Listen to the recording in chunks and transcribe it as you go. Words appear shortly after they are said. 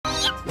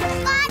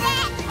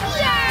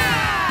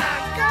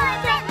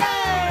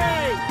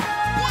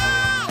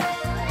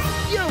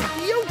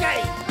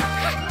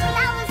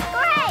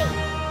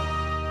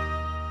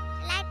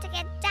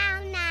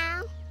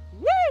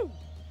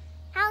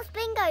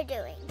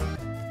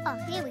Oh,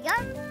 here we go.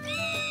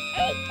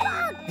 Eat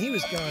bug! He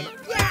was going,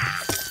 yeah!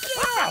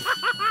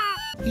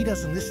 He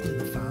doesn't listen to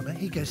the farmer.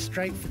 He goes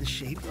straight for the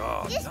sheep.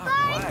 Oh, Just no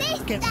borrow way. this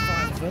Gets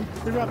stuff. 5 of them.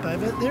 They're up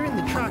over. They're in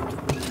the truck.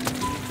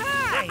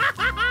 Hey!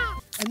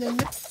 And then,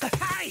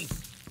 hey!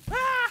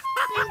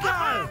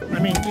 Bingo! I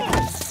mean,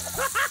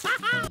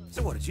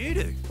 So what did you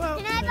do? well,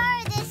 Can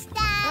I borrow this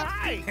stuff?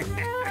 hey!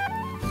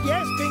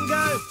 Yes,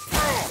 Bingo!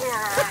 Sorry.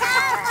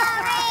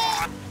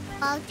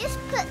 I'll just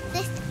put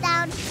this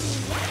down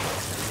here.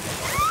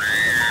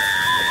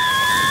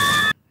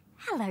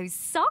 Hello,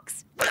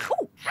 Socks.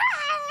 Ooh.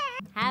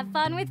 Have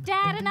fun with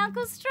Dad and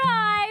Uncle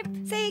Stripe.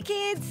 See you,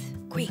 kids.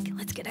 Quick,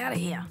 let's get out of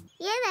here.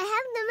 Yeah, they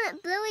have them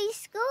at Bluey's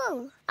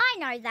school. I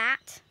know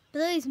that.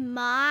 Bluey's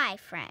my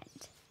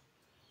friend.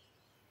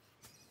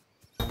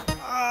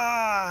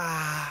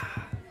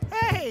 Ah!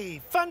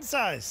 Hey, fun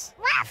size!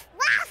 Ruff,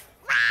 ruff,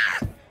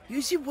 ruff.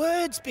 Use your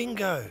words,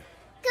 Bingo.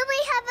 Can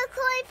we have a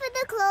coin for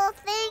the claw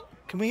thing?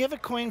 Can we have a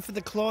coin for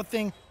the claw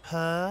thing?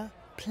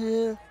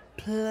 Plee.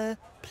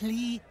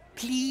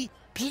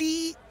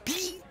 Please.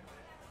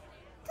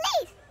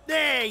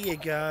 There you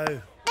go.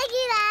 Thank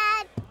you,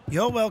 Dad.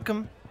 You're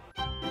welcome.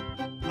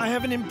 I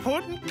have an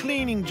important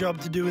cleaning job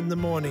to do in the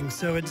morning,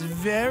 so it's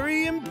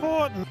very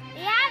important. We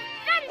have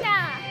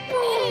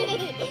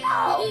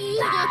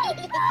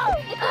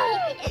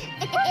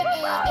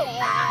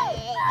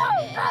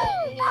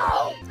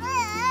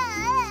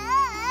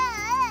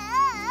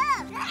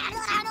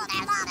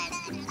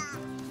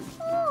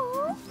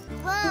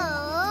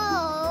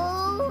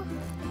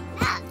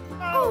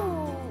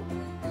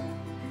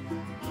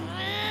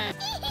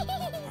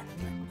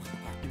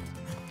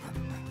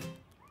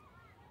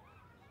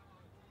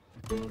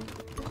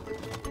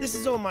This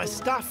is all my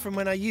stuff from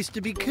when I used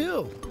to be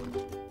cool.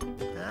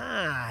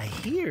 Ah,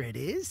 here it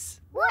is.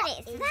 What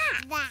is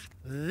that?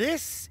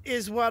 This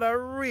is what a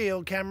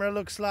real camera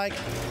looks like.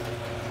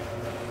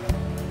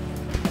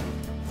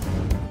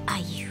 Are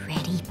you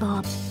ready,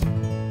 Bob?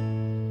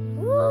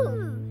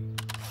 Ooh.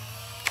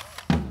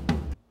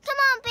 Come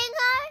on,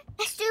 Bingo.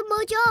 Let's do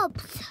more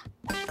jobs.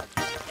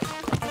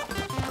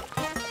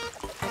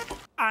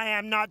 I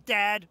am not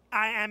Dad.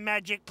 I am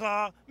Magic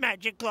Claw.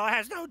 Magic Claw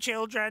has no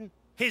children.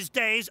 His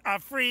days are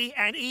free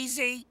and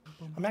easy.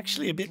 I'm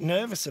actually a bit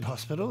nervous at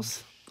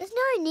hospitals. There's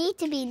no need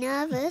to be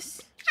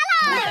nervous.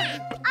 Hello!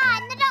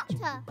 I'm the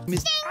doctor.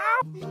 Miss-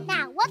 Sting!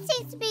 Now, what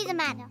seems to be the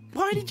matter?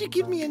 Why did you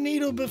give me a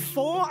needle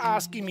before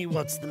asking me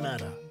what's the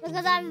matter?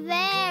 Because I'm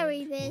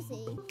very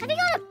busy. Have you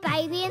got a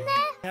baby in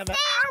there? Have a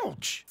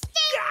ouch!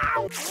 Sting!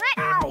 Ouch!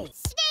 Right. Ow!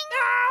 Sting!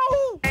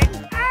 Ow!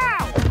 And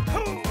ow!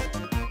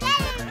 Get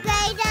it,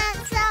 play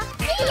dancer!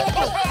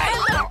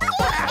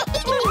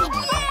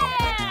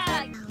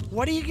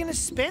 What are you going to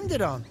spend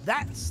it on?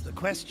 That's the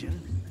question.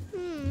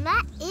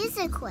 That is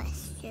a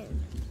question.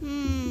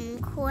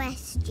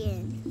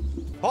 Question.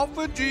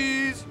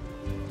 Poffages.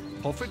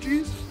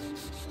 Poffages?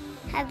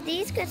 Have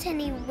these got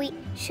any wheat,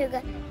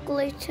 sugar,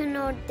 gluten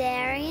or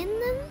dairy in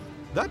them?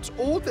 That's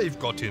all they've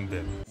got in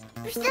them.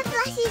 Push the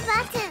flashy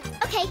button.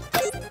 Okay.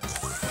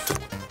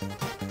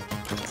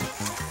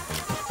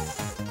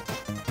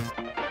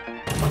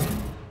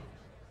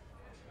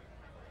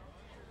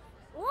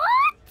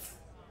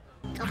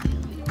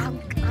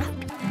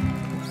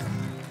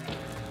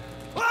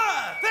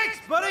 Ah, thanks,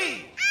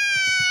 buddy!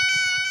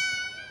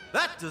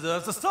 That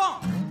deserves a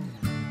song.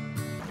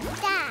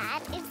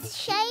 Dad, is the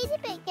shady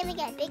bit gonna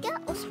get bigger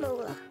or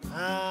smaller?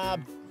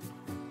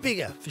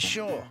 Bigger, for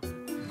sure.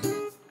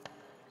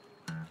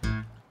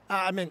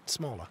 I meant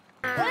smaller.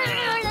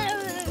 I'm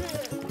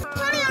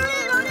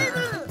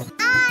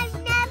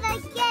never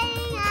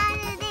getting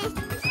out of this.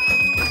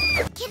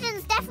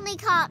 Kittens definitely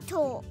can't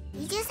talk.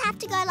 You just have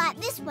to go like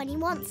this when you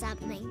want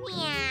something.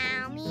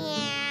 Meow,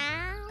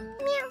 meow.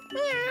 Meow,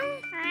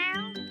 meow.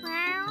 Meow,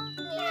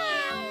 meow.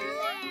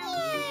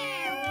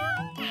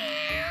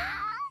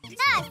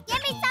 Nurse,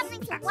 give me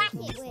something to whack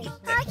it with.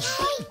 Okay.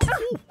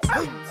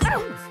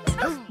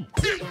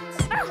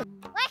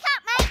 Wake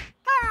up, mate.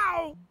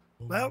 Ow!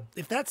 Well,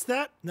 if that's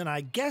that, then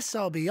I guess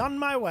I'll be on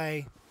my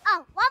way.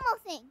 Oh, one more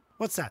thing.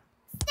 What's that?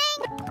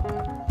 Sting.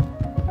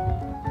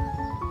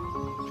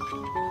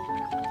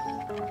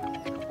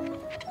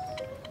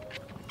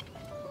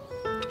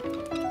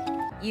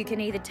 You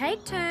can either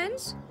take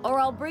turns, or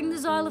I'll bring the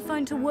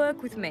xylophone to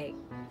work with me.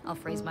 I'll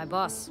freeze my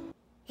boss.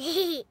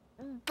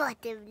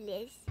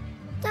 Bottomless.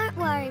 Don't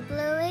worry,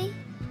 Bluey.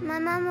 My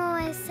mum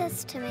always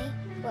says to me,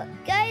 what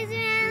goes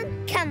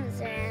around comes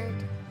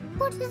around.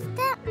 What does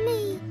that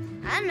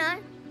mean? I don't know.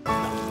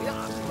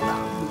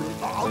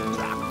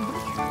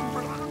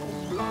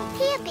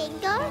 Here,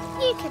 Bingo.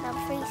 You can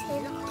unfreeze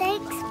him.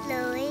 Thanks,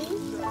 Bluey.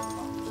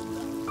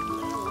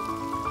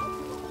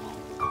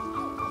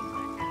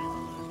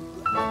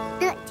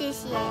 Not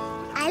just yet.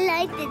 I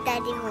like the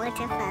daddy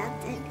water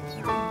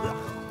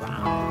fountain.